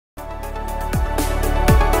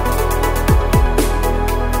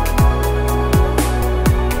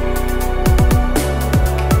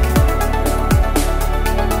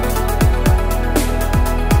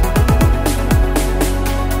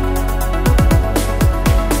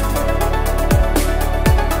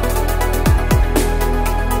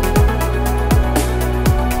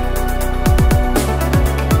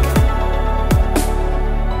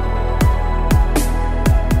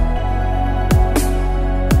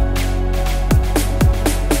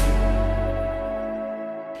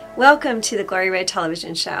Welcome to the Glory Road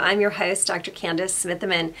Television Show. I'm your host, Dr. Candice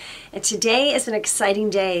Smithyman, and today is an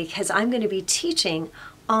exciting day because I'm going to be teaching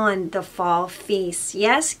on the fall feast.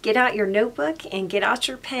 Yes, get out your notebook and get out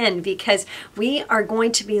your pen because we are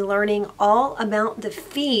going to be learning all about the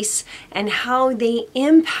feasts and how they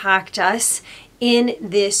impact us in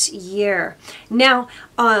this year. Now,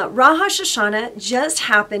 Rosh Hashanah just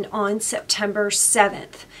happened on September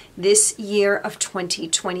 7th. This year of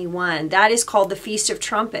 2021. That is called the Feast of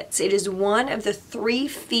Trumpets. It is one of the three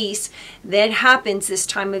feasts that happens this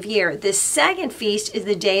time of year. The second feast is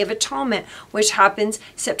the Day of Atonement, which happens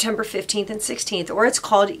September 15th and 16th, or it's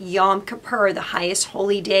called Yom Kippur, the highest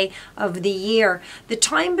holy day of the year. The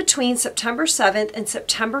time between September 7th and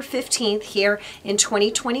September 15th here in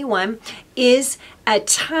 2021 is a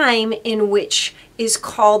time in which is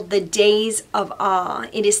called the Days of Awe.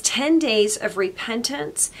 It is 10 days of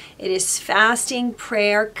repentance. It is fasting,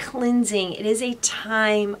 prayer, cleansing. It is a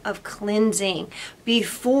time of cleansing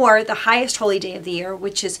before the highest holy day of the year,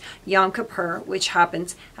 which is Yom Kippur, which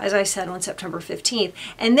happens, as I said, on September 15th.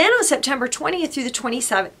 And then on September 20th through the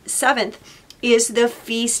 27th, is the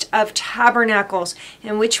Feast of Tabernacles,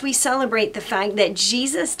 in which we celebrate the fact that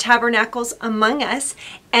Jesus tabernacles among us,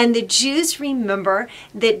 and the Jews remember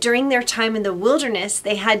that during their time in the wilderness,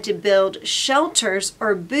 they had to build shelters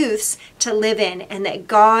or booths to live in, and that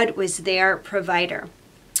God was their provider.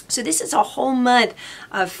 So this is a whole month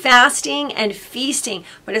of fasting and feasting,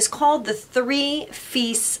 but it's called the three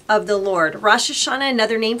feasts of the Lord. Rosh Hashanah,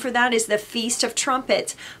 another name for that, is the Feast of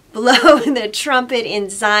Trumpets. Blow the trumpet in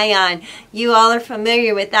Zion. You all are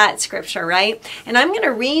familiar with that scripture, right? And I'm going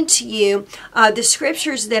to read to you the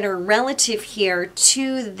scriptures that are relative here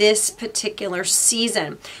to this particular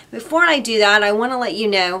season. Before I do that, I want to let you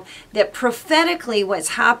know that prophetically what's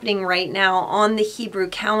happening right now on the Hebrew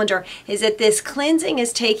calendar is that this cleansing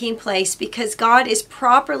is taking place because God is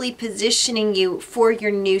properly positioning you for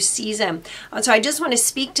your new season. So I just want to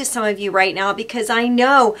speak to some of you right now because I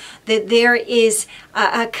know that there is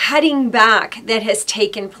a cutting back that has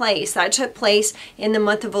taken place. That took place in the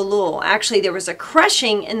month of Elul. Actually, there was a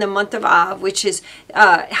crushing in the month of Av, which is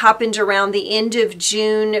happened around the end of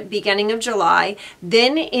June, beginning of July.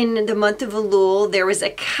 Then in the month of Elul, there was a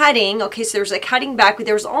cutting. Okay, so there was a cutting back, but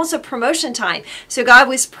there was also promotion time. So God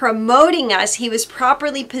was promoting us. He was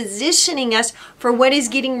properly positioning us for what is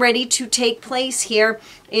getting ready to take place here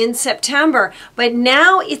in September. But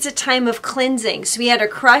now it's a time of cleansing. So we had a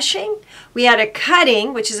crushing, we had a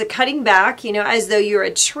cutting, which is a cutting back, you know, as though you're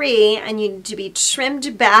a tree and you need to be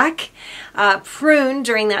trimmed back, pruned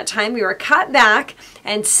during that time. We were cut back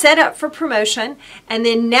and set up for promotion. And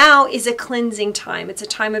then now is a cleansing time. It's a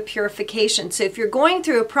time of purification. So if you're going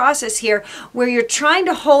through a process here where you're trying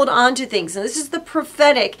to hold on to things, and this is the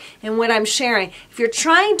prophetic in what I'm sharing, if you're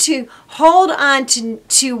trying to hold on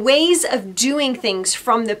to ways of doing things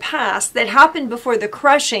from the past that happened before the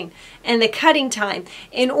crushing and the cutting time,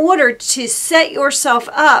 in order to set yourself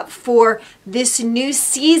up for this new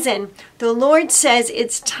season, the Lord says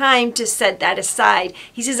it's time to set that aside.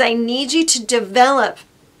 He says, I need you to develop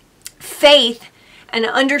faith and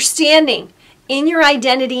understanding in your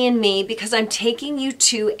identity in me because I'm taking you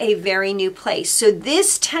to a very new place. So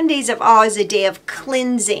this 10 days of awe is a day of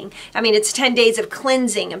cleansing. I mean, it's 10 days of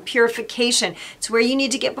cleansing and purification. It's where you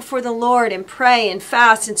need to get before the Lord and pray and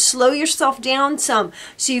fast and slow yourself down some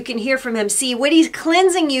so you can hear from Him. See, what He's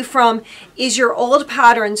cleansing you from is your old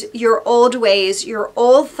patterns, your old ways, your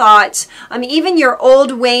old thoughts, even your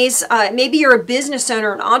old ways. Maybe you're a business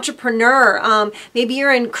owner, an entrepreneur. Maybe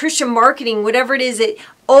you're in Christian marketing, whatever it is,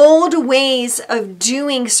 old ways of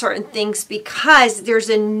doing certain things because there's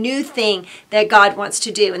a new thing that God wants to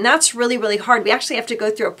do. And that's really, really hard. We actually have to go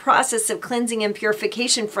through a process of cleansing and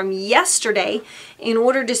purification from yesterday in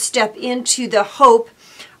order to step into the hope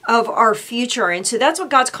of our future. And so that's what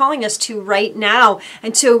God's calling us to right now.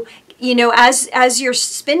 And so, you know, as you're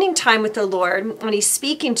spending time with the Lord, when He's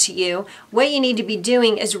speaking to you, what you need to be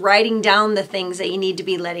doing is writing down the things that you need to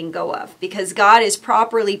be letting go of, because God is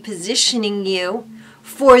properly positioning you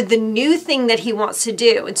for the new thing that He wants to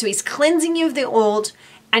do. And so He's cleansing you of the old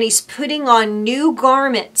and He's putting on new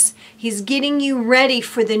garments. He's getting you ready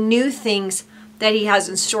for the new things that He has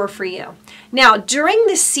in store for you. Now, during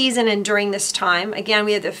this season and during this time, again,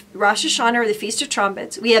 we have the Rosh Hashanah or the Feast of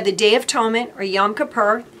Trumpets. We have the Day of Atonement or Yom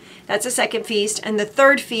Kippur. That's the second feast. And the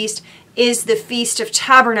third feast is the Feast of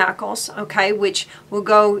Tabernacles, okay, which will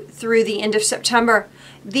go through the end of September.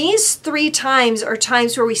 These three times are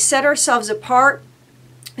times where we set ourselves apart.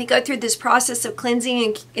 We go through this process of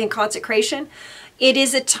cleansing and consecration. It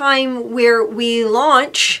is a time where we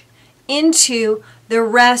launch into the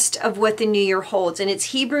rest of what the new year holds. And it's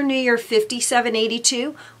Hebrew New Year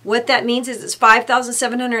 5782. What that means is it's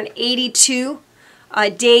 5,782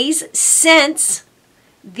 days since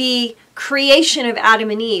the creation of Adam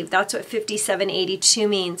and Eve. That's what 5782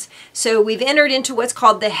 means. So we've entered into what's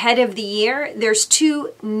called the head of the year. There's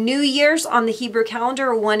 2 new years on the Hebrew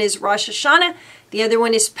calendar. One is Rosh Hashanah. The other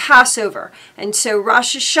one is Passover. And so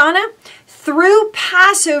Rosh Hashanah through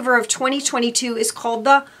Passover of 2022 is called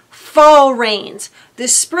the fall rains. The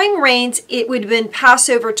spring rains, it would have been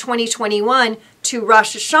Passover 2021 to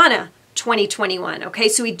Rosh Hashanah 2021. Okay,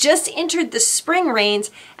 so we just entered the spring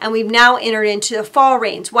rains and we've now entered into the fall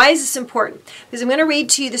rains. Why is this important? Because I'm going to read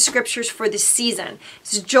to you the scriptures for this season.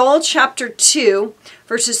 This is Joel chapter 2,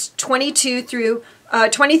 verses 23 through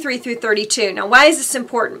 32. Now, why is this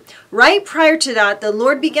important? Right prior to that, the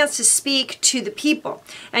Lord begins to speak to the people.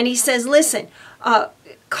 And he says, listen,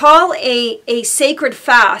 call a sacred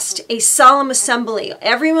fast, a solemn assembly.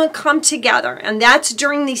 Everyone come together. And that's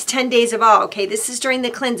during these 10 days of awe. Okay, this is during the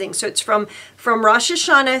cleansing. So it's from Rosh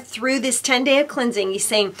Hashanah through this 10-day of cleansing. He's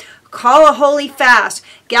saying, call a holy fast.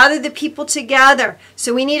 Gather the people together.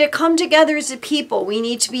 So we need to come together as a people. We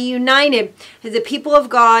need to be united as the people of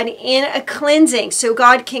God in a cleansing. So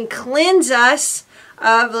God can cleanse us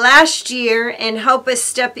of last year and help us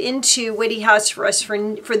step into what he has for us for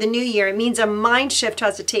the new year. It means a mind shift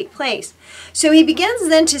has to take place. So he begins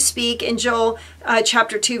then to speak in Joel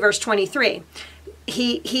chapter 2, verse 23.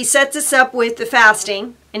 He sets us up with the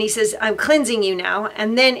fasting and he says, I'm cleansing you now.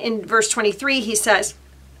 And then in verse 23, he says,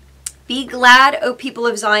 be glad, O people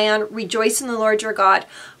of Zion, rejoice in the Lord your God,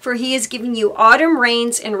 for he is giving you autumn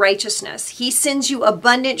rains in righteousness. He sends you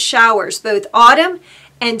abundant showers, both autumn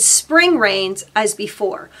and spring rains as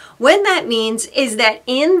before. What that means is that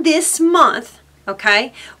in this month,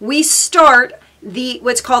 okay, we start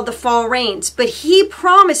what's called the fall rains. But he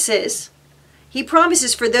promises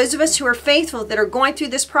for those of us who are faithful, that are going through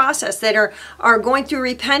this process, that are going through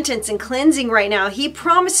repentance and cleansing right now, he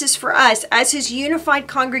promises for us as his unified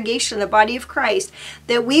congregation, the body of Christ,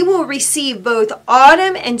 that we will receive both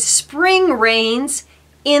autumn and spring rains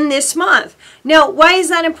in this month. Now, why is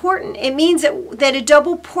that important? It means that a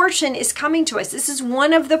double portion is coming to us. This is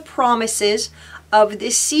one of the promises of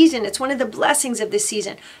this season. It's one of the blessings of this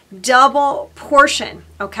season. Double portion,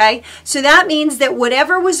 okay? So that means that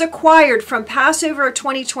whatever was acquired from Passover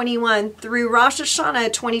 2021 through Rosh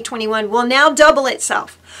Hashanah 2021 will now double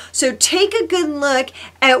itself. So take a good look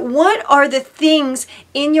at what are the things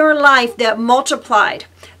in your life that multiplied,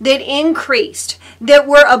 that increased, that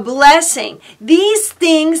were a blessing. These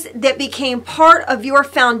things that became part of your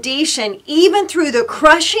foundation, even through the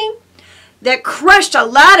crushing, that crushed a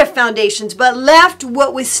lot of foundations, but left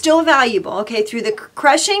what was still valuable, okay? Through the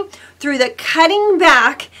crushing, through the cutting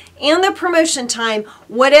back, and the promotion time,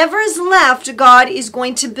 whatever is left, God is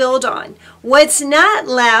going to build on. What's not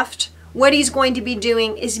left, what he's going to be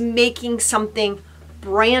doing is making something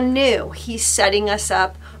brand new. He's setting us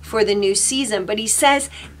up for the new season. But he says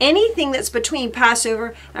anything that's between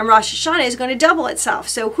Passover and Rosh Hashanah is going to double itself.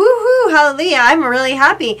 So whoo-hoo, hallelujah, I'm really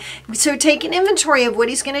happy. So take an inventory of what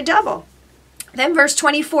he's going to double. Then verse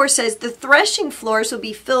 24 says, the threshing floors will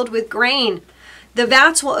be filled with grain. The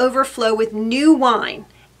vats will overflow with new wine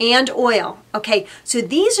and oil. Okay, so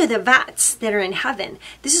these are the vats that are in heaven.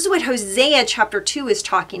 This is what Hosea chapter 2 is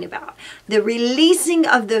talking about. The releasing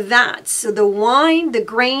of the vats, so the wine, the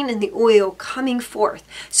grain, and the oil coming forth.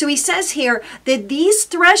 So he says here that these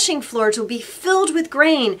threshing floors will be filled with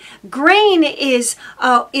grain. Grain is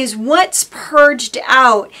what's purged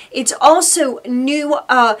out. It's also new.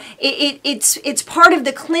 It's part of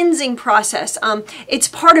the cleansing process. It's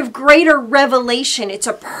part of greater revelation. It's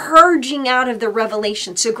a purging out of the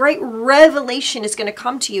revelation. So great revelation is going to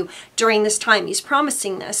come to you during this time. He's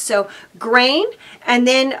promising this. So grain, and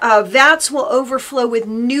then vats will overflow with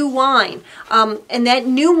new wine. And that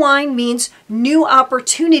new wine means new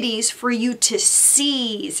opportunities for you to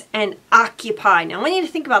seize and occupy. Now I want you to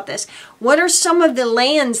think about this. What are some of the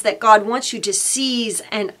lands that God wants you to seize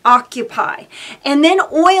and occupy? And then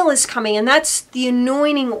oil is coming, and that's the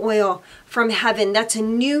anointing oil from heaven. That's a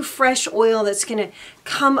new fresh oil that's going to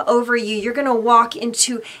come over you. You're going to walk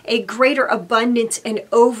into a greater abundance and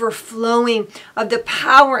overflowing of the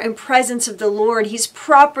power and presence of the Lord. He's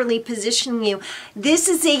properly positioning you. This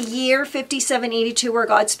is a year 5782 where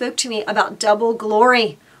God spoke to me about double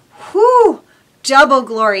glory. Whoo! Double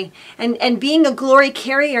glory. And being a glory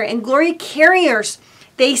carrier. And glory carriers,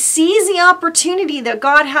 they seize the opportunity that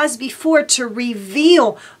God has before to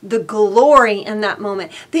reveal the glory in that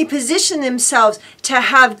moment. They position themselves to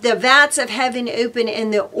have the vats of heaven open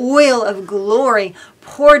and the oil of glory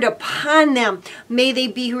poured upon them. May they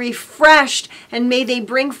be refreshed, and may they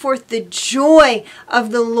bring forth the joy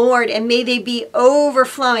of the Lord, and may they be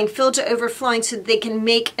overflowing, filled to overflowing, so that they can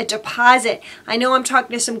make a deposit. I know I'm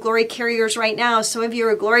talking to some glory carriers right now. Some of you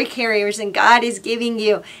are glory carriers, and God is giving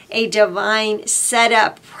you a divine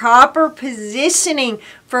setup, proper positioning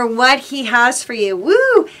for what he has for you.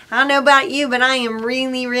 Woo! I don't know about you, but I am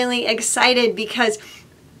really, really excited because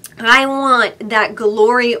I want that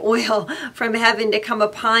glory oil from heaven to come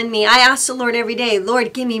upon me. I ask the Lord every day,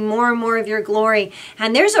 Lord, give me more and more of your glory.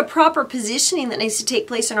 And there's a proper positioning that needs to take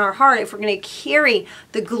place in our heart if we're going to carry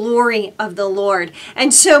the glory of the Lord.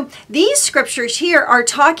 And so these scriptures here are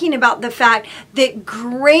talking about the fact that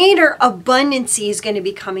greater abundancy is going to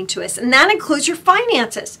be coming to us. And that includes your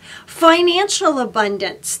finances, financial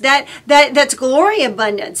abundance, that's glory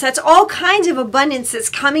abundance. That's all kinds of abundance that's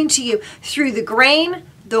coming to you through the grain,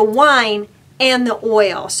 the wine, and the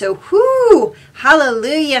oil. So, whoo,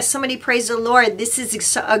 hallelujah. Somebody praise the Lord. This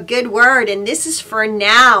is a good word, and this is for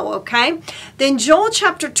now, okay? Then Joel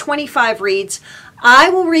chapter 25 reads, I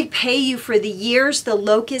will repay you for the years the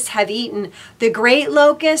locusts have eaten, the great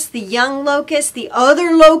locust, the young locust, the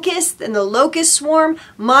other locust, and the locust swarm,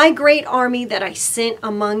 my great army that I sent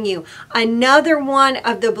among you. Another one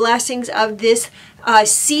of the blessings of this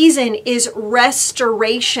season is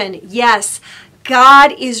restoration. Yes,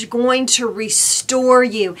 God is going to restore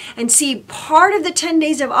you. And see, part of the 10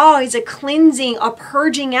 days of awe is a cleansing, a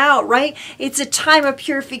purging out, right? It's a time of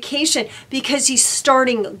purification because he's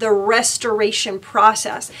starting the restoration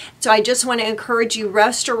process. So I just want to encourage you,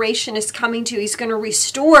 restoration is coming to you. He's going to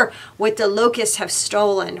restore what the locusts have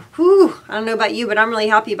stolen. Whew, I don't know about you, but I'm really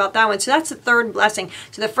happy about that one. So that's the third blessing.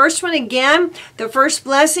 So the first one again, the first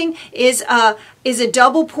blessing is a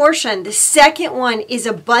double portion. The second one is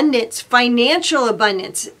abundance, financial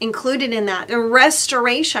abundance included in that, and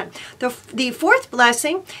restoration. The fourth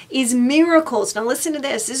blessing is miracles. Now listen to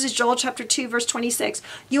this. This is Joel chapter 2, verse 26.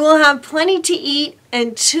 You will have plenty to eat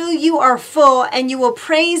until you are full, and you will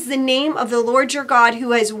praise the name of the Lord your God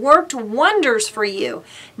who has worked wonders for you.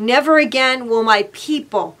 Never again will my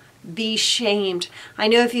people be shamed. I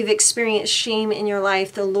know if you've experienced shame in your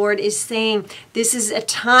life, the Lord is saying this is a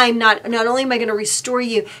time, not only am I going to restore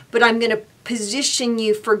you, but I'm going to position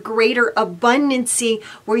you for greater abundancy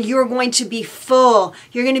where you're going to be full.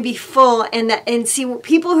 You're going to be full. And see,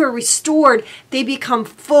 people who are restored, they become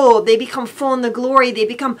full. They become full in the glory. They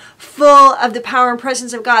become full of the power and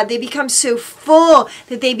presence of God. They become so full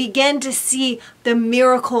that they begin to see the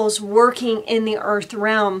miracles working in the earth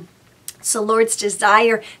realm. It's the Lord's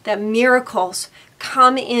desire that miracles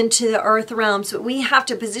come into the earth realms, but we have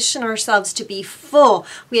to position ourselves to be full.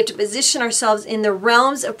 We have to position ourselves in the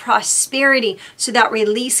realms of prosperity so that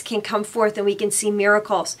release can come forth and we can see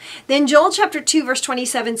miracles. Then Joel chapter 2 verse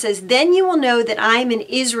 27 says, then you will know that I am in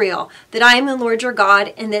Israel, that I am the Lord your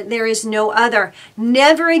God, and that there is no other.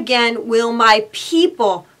 Never again will my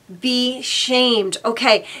people be shamed.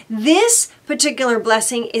 Okay, this particular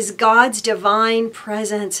blessing is God's divine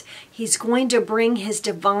presence. He's going to bring his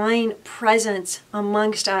divine presence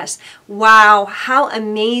amongst us. Wow, how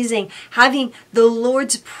amazing. Having the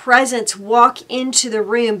Lord's presence walk into the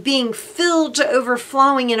room, being filled to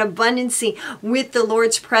overflowing in abundancy with the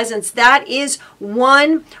Lord's presence. That is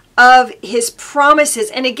one of his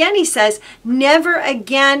promises. And again, he says, never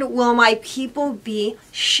again will my people be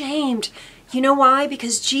shamed. You know why?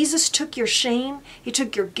 Because Jesus took your shame, he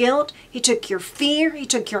took your guilt, he took your fear, he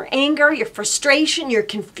took your anger, your frustration, your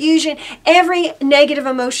confusion, every negative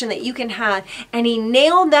emotion that you can have, and he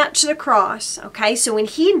nailed that to the cross, okay? So when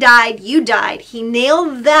he died, you died. He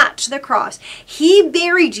nailed that to the cross. He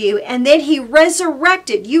buried you, and then he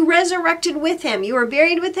resurrected. You resurrected with him. You were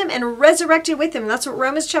buried with him and resurrected with him. That's what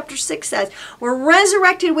Romans chapter 6 says. We're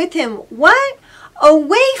resurrected with him. What?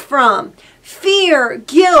 Away from fear,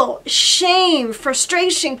 guilt, shame,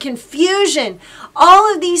 frustration, confusion,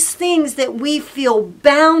 all of these things that we feel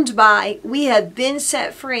bound by, we have been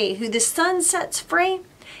set free. Who the Son sets free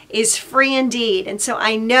is free indeed. And so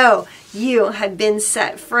I know you have been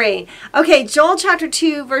set free. Okay, Joel chapter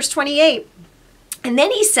 2, verse 28. And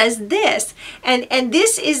then he says this, and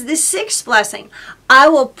this is the sixth blessing. I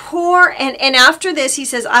will pour, and after this he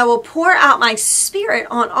says, I will pour out my spirit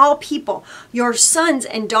on all people. Your sons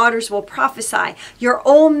and daughters will prophesy. Your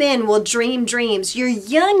old men will dream dreams. Your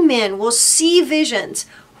young men will see visions.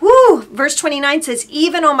 Woo! Verse 29 says,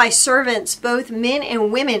 even on my servants, both men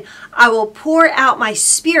and women, I will pour out my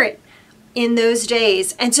spirit in those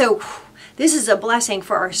days. And so This is a blessing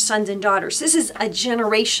for our sons and daughters. This is a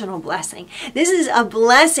generational blessing. This is a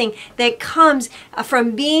blessing that comes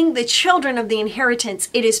from being the children of the inheritance.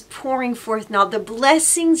 It is pouring forth now. The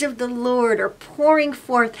blessings of the Lord are pouring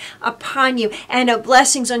forth upon you, and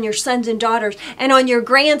blessings on your sons and daughters and on your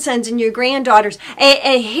grandsons and your granddaughters.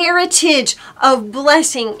 A heritage of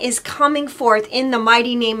blessing is coming forth in the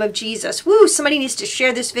mighty name of Jesus. Woo, somebody needs to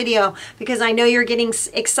share this video because I know you're getting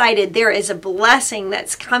excited. There is a blessing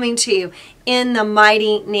that's coming to you in the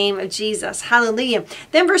mighty name of Jesus. Hallelujah.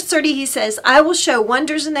 Then verse 30, he says, I will show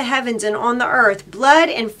wonders in the heavens and on the earth, blood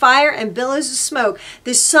and fire and billows of smoke.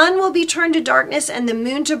 The sun will be turned to darkness and the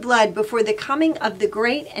moon to blood before the coming of the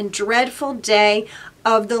great and dreadful day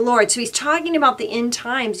of the Lord. So he's talking about the end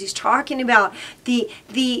times. He's talking about the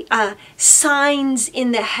signs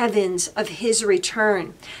in the heavens of his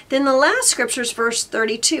return. Then the last scripture is verse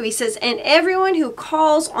 32. He says, and everyone who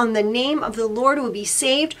calls on the name of the Lord will be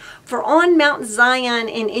saved. For on Mount Zion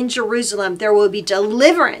and in Jerusalem there will be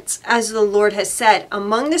deliverance, as the Lord has said,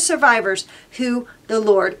 among the survivors who the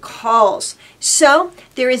Lord calls. So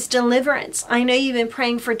there is deliverance. I know you've been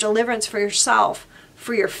praying for deliverance for yourself,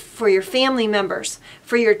 for your family members,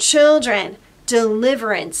 for your children.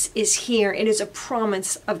 Deliverance is here. It is a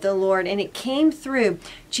promise of the Lord, and it came through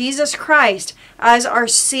Jesus Christ as our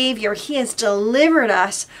Savior. He has delivered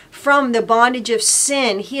us from the bondage of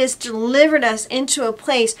sin. He has delivered us into a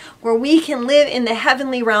place where we can live in the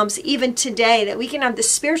heavenly realms even today, that we can have the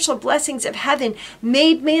spiritual blessings of heaven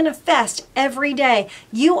made manifest every day.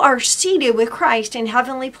 You are seated with Christ in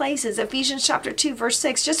heavenly places. Ephesians chapter 2, verse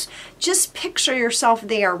 6. Just picture yourself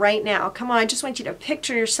there right now. Come on, I just want you to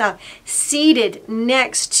picture yourself seated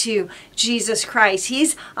next to Jesus Christ.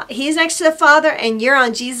 He's next to the Father, and you're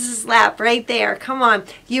on Jesus' lap right there. Come on.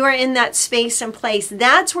 You are in that space and place.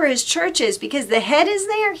 That's where his church is, because the head is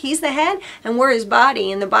there. He's the head, and we're his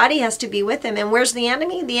body, and the body has to be with him. And where's the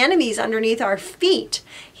enemy? The enemy's underneath our feet.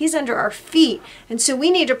 He's under our feet. And so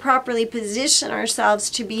we need to properly position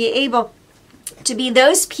ourselves to be able to be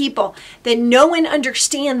those people that know and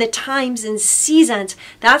understand the times and seasons.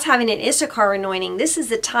 That's having an Issachar anointing. This is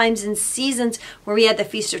the times and seasons where we had the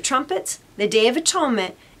Feast of Trumpets, the Day of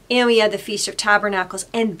Atonement, and we had the Feast of Tabernacles.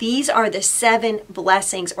 And these are the 7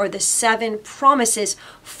 blessings, or the 7 promises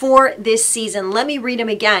for this season. Let me read them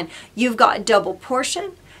again. You've got double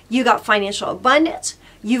portion. You got financial abundance.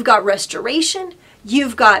 You've got restoration.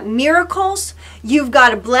 You've got miracles. You've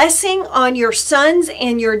got a blessing on your sons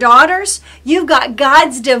and your daughters. You've got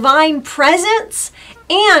God's divine presence.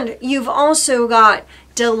 And you've also got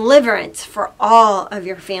deliverance for all of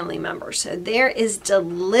your family members. So there is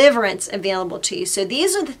deliverance available to you. So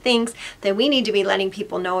these are the things that we need to be letting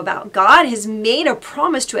people know about. God has made a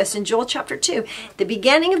promise to us in Joel chapter 2. The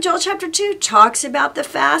beginning of Joel chapter 2 talks about the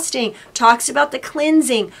fasting, talks about the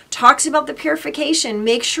cleansing, talks about the purification.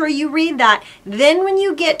 Make sure you read that. Then when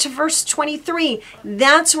you get to verse 23,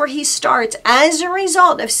 that's where he starts. As a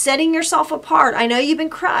result of setting yourself apart, I know you've been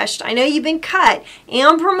crushed, I know you've been cut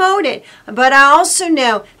and promoted, but I also know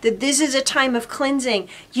that this is a time of cleansing.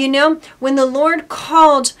 You know, when the Lord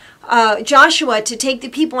called Joshua to take the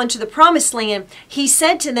people into the promised land, he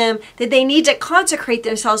said to them that they need to consecrate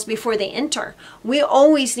themselves before they enter. We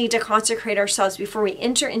always need to consecrate ourselves before we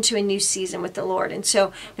enter into a new season with the Lord. And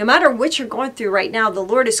so no matter what you're going through right now, the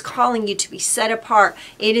Lord is calling you to be set apart.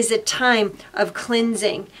 It is a time of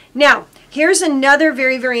cleansing. Now, here's another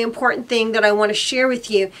very, very important thing that I want to share with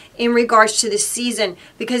you in regards to this season,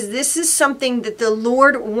 because this is something that the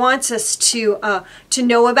Lord wants us to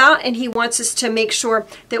know about, and he wants us to make sure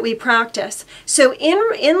that we practice. So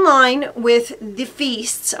in line with the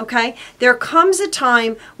feasts, okay, there comes a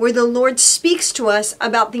time where the Lord speaks to us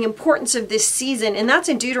about the importance of this season, and that's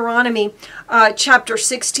in Deuteronomy chapter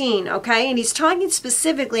 16, okay, and he's talking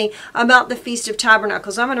specifically about the Feast of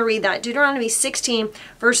Tabernacles. I'm going to read that. Deuteronomy 16,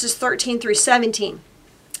 verses 13 through 17.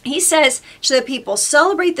 He says to the people,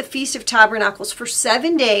 celebrate the Feast of Tabernacles for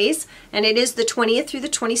 7 days, and it is the 20th through the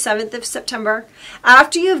 27th of September,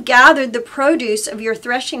 after you have gathered the produce of your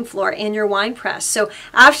threshing floor and your winepress. So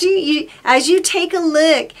after as you take a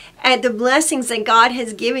look at the blessings that God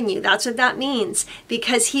has given you, that's what that means,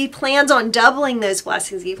 because he plans on doubling those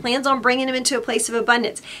blessings. He plans on bringing them into a place of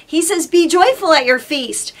abundance. He says, be joyful at your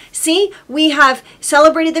feast. See, we have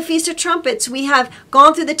celebrated the Feast of Trumpets. We have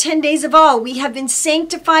gone through the 10 days of awe. We have been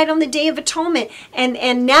sanctified on the Day of Atonement.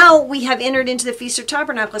 And now we have entered into the Feast of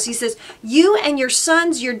Tabernacles. He says, You and your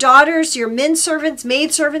sons, your daughters, your men servants,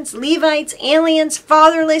 maid servants, Levites, aliens,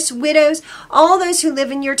 fatherless, widows, all those who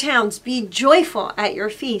live in your towns, be joyful at your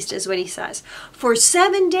feast, is what he says. For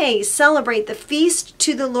 7 days celebrate the feast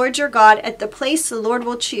to the Lord your God at the place the Lord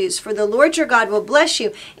will choose. For the Lord your God will bless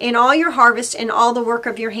you in all your harvest and all the work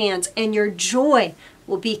of your hands, and your joy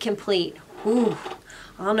will be complete. Ooh.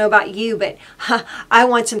 I don't know about you, but I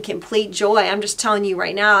want some complete joy. I'm just telling you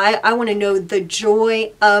right now, I want to know the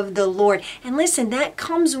joy of the Lord. And listen, that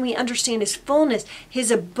comes when we understand his fullness,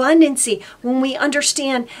 his abundancy, when we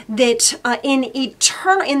understand that in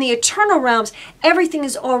the eternal realms, everything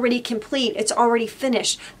is already complete. It's already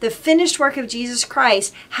finished. The finished work of Jesus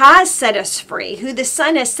Christ has set us free. Who the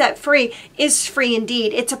Son has set free is free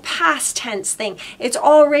indeed. It's a past tense thing. It's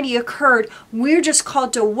already occurred. We're just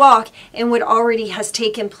called to walk in what already has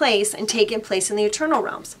taken place and taken place in the eternal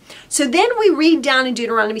realms. So then we read down in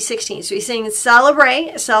Deuteronomy 16. So he's saying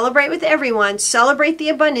celebrate with everyone, celebrate the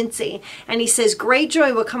abundancy. And he says great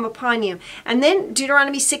joy will come upon you. And then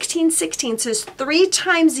Deuteronomy 16:16 says 3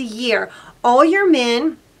 times a year, all your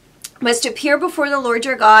men must appear before the Lord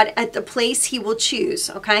your God at the place he will choose.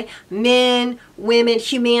 Okay? Men, women,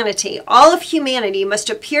 humanity. All of humanity must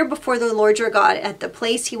appear before the Lord your God at the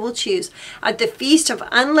place he will choose. At the Feast of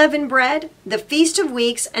Unleavened Bread, the Feast of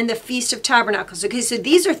Weeks, and the Feast of Tabernacles. Okay, so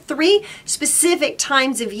these are 3 specific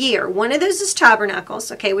times of year. One of those is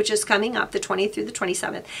Tabernacles, okay, which is coming up, the 20th through the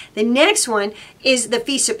 27th. The next one is the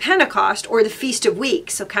Feast of Pentecost, or the Feast of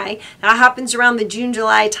Weeks, okay? That happens around the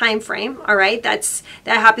June-July time frame, all right? That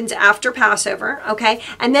happens after Passover, okay?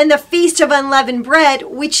 And then the Feast of Unleavened Bread,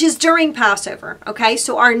 which is during Passover, okay?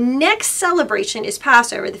 So our next celebration is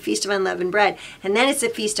Passover, the Feast of Unleavened Bread, and then it's the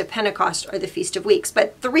Feast of Pentecost, or the Feast of Weeks.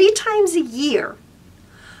 But 3 times a year,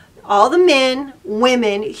 all the men,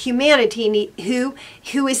 women, humanity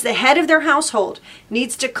who is the head of their household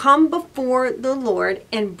needs to come before the Lord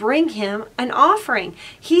and bring him an offering.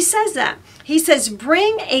 He says that. He says,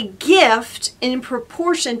 bring a gift in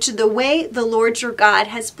proportion to the way the Lord your God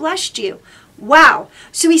has blessed you. Wow.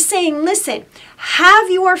 So he's saying, listen,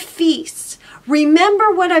 have your feasts.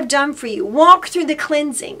 Remember what I've done for you. Walk through the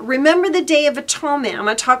cleansing. Remember the Day of Atonement. I'm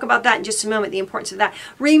going to talk about that in just a moment, the importance of that.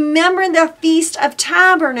 Remember the Feast of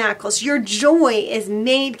Tabernacles. Your joy is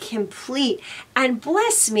made complete. And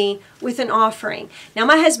bless me with an offering. Now,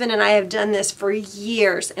 my husband and I have done this for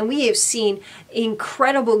years, and we have seen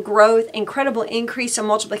incredible growth, incredible increase in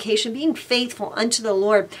multiplication, being faithful unto the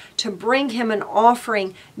Lord to bring him an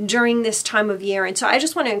offering during this time of year. And so I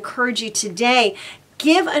just want to encourage you today,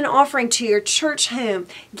 give an offering to your church home.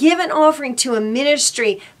 Give an offering to a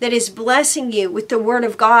ministry that is blessing you with the Word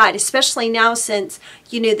of God, especially now since,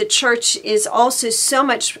 the church is also so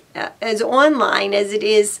much as online as it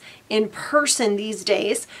is in person these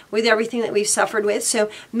days with everything that we've suffered with. So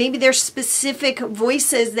maybe there's specific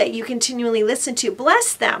voices that you continually listen to.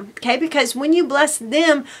 Bless them, okay? Because when you bless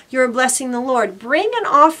them, you're blessing the Lord. Bring an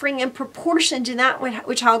offering in proportion to that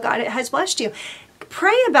which how God has blessed you.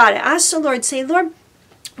 Pray about it. Ask the Lord. Say, Lord,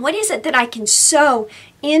 what is it that I can sow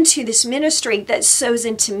into this ministry that sows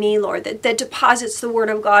into me, Lord, that deposits the Word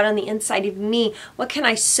of God on the inside of me? What can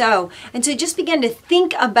I sow? And so just begin to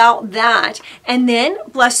think about that, and then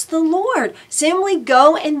bless the Lord. Simply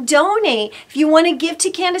go and donate. If you want to give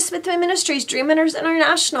to Candice Smithyman Ministries, Dream Hunters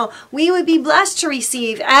International, we would be blessed to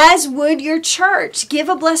receive, as would your church. Give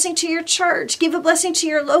a blessing to your church. Give a blessing to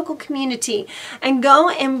your local community, and go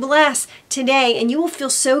and bless today, and you will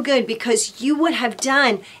feel so good because you would have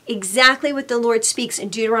done exactly what the Lord speaks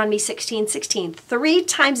in Deuteronomy 16:16, 3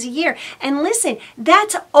 times a year. And listen,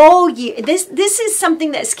 that's all year. This is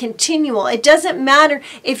something that's continual. It doesn't matter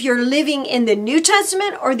if you're living in the New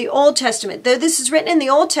Testament or the Old Testament. Though this is written in the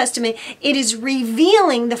Old Testament, it is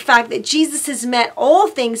revealing the fact that Jesus has met all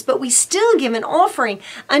things, but we still give an offering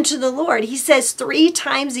unto the Lord. He says 3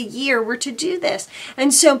 times a year we're to do this.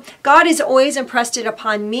 And so God has always impressed it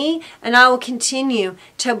upon me, and I will continue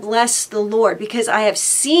to bless the Lord because I have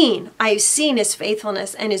seen his faithfulness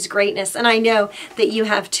and his greatness, and I know that you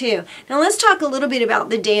have too. Now let's talk a little bit about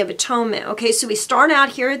the Day of Atonement. Okay, so we start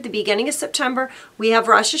out here at the beginning of September. We have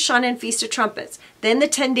Rosh Hashanah and Feast of Trumpets. Then the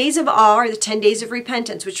 10 days of awe, or the 10 days of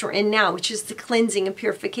repentance, which we're in now, which is the cleansing and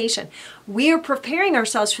purification. We are preparing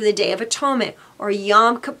ourselves for the Day of Atonement, or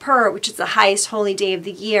Yom Kippur, which is the highest holy day of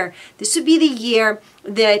the year. This would be the year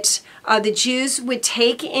that the Jews would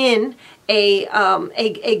take in a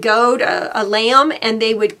goat, a lamb, and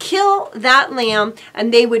they would kill that lamb,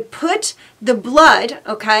 and they would put the blood,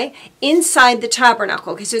 okay, inside the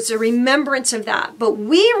tabernacle. Okay, so it's a remembrance of that. But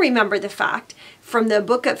we remember the fact from the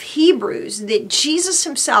book of Hebrews that Jesus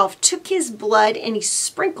himself took his blood and he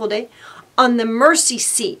sprinkled it on the mercy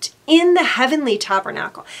seat in the heavenly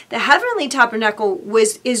tabernacle. The heavenly tabernacle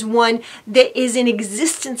is one that is in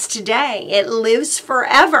existence today. It lives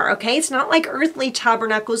forever, okay? It's not like earthly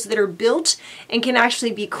tabernacles that are built and can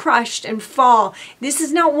actually be crushed and fall. This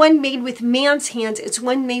is not one made with man's hands. It's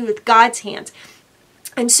one made with God's hands.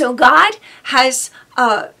 And so God has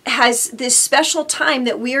this special time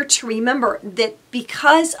that we are to remember that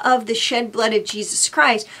because of the shed blood of Jesus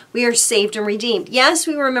Christ, we are saved and redeemed. Yes,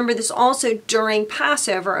 we remember this also during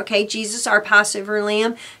Passover, okay? Jesus, our Passover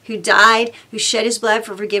lamb, who died, who shed his blood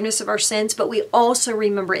for forgiveness of our sins, but we also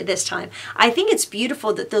remember it this time. I think it's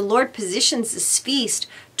beautiful that the Lord positions this feast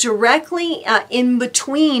directly in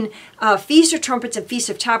between Feast of Trumpets and Feast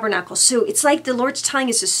of Tabernacles. So it's like the Lord's telling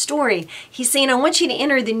us a story. He's saying, I want you to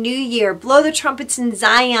enter the new year, blow the trumpets in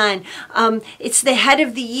Zion. It's the head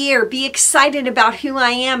of the year. Be excited about who I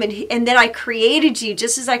am and that I created you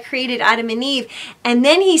just as I created Adam and Eve. And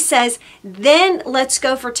then he says, then let's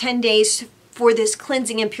go for 10 days for this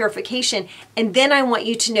cleansing and purification. And then I want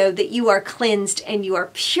you to know that you are cleansed and you are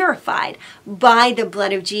purified by the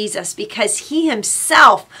blood of Jesus, because he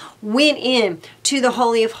himself went in to the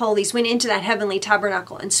Holy of Holies, went into that heavenly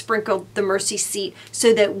tabernacle and sprinkled the mercy seat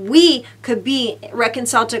so that we could be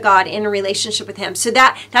reconciled to God in a relationship with him. So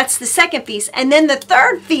that's the second feast. And then the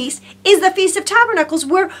third feast is the Feast of Tabernacles,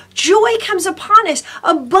 where joy comes upon us.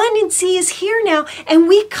 Abundancy is here now, and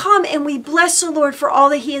we come and we bless the Lord for all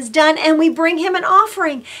that he has done, and we bring him an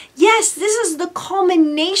offering. Yes, this is the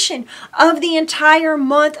culmination of the entire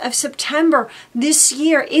month of September this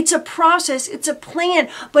year. It's a process, it's a plan,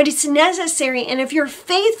 but it's necessary. And if you're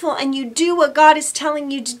faithful and you do what God is telling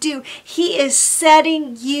you to do, he is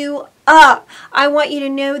setting you up. I want you to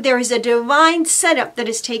know there is a divine setup that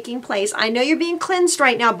is taking place. I know you're being cleansed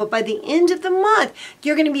right now, but by the end of the month,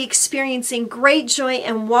 you're going to be experiencing great joy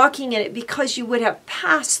and walking in it, because you would have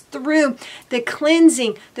passed through the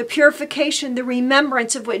cleansing, the purification, the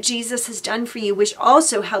remembrance of what Jesus has done for you, which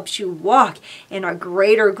also helps you walk in a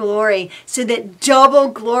greater glory, so that double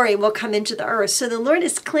glory will come into the earth. So the Lord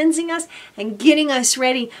is cleansing us and getting us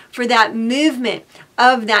ready for that movement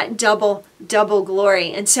of that double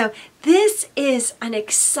glory. And so this is an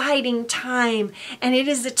exciting time, and it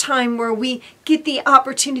is a time where we get the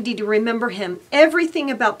opportunity to remember him. Everything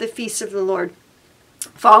about the feasts of the Lord,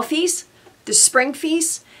 fall feast, the spring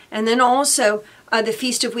feast, and then also the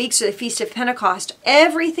Feast of Weeks or the Feast of Pentecost.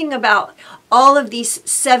 Everything about all of these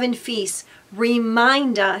 7 feasts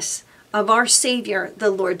remind us of our Savior, the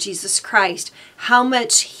Lord Jesus Christ, how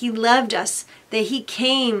much he loved us, that he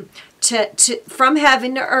came from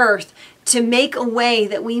heaven to earth to make a way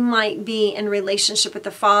that we might be in relationship with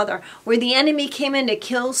the Father, where the enemy came in to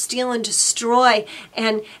kill, steal, and destroy,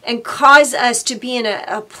 and cause us to be in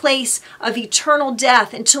a place of eternal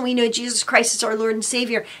death until we know Jesus Christ is our Lord and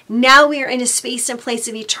Savior. Now we are in a space and place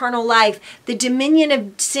of eternal life. The dominion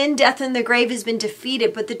of sin, death, and the grave has been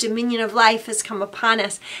defeated, but the dominion of life has come upon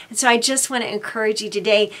us. And so I just want to encourage you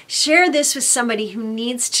today, share this with somebody who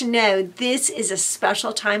needs to know this is a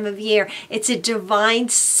special time of year. It's a divine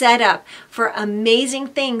setup for amazing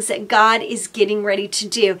things that God is getting ready to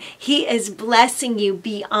do. He is blessing you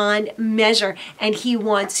beyond measure, and he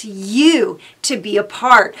wants you to be a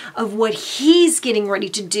part of what he's getting ready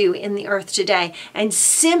to do in the earth today. And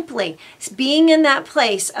simply being in that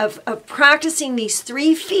place of practicing these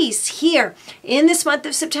 3 feasts here in this month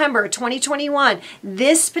of September 2021,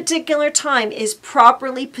 this particular time is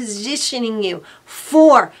properly positioning you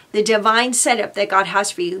for the divine setup that God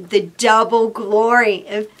has for you, the double glory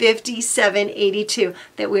of 5782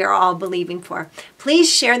 that we are all believing for.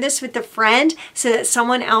 Please share this with a friend so that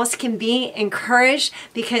someone else can be encouraged,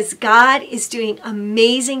 because God is doing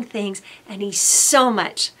amazing things and he so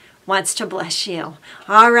much wants to bless you.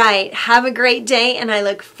 All right, have a great day, and I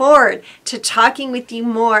look forward to talking with you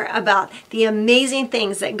more about the amazing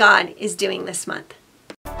things that God is doing this month.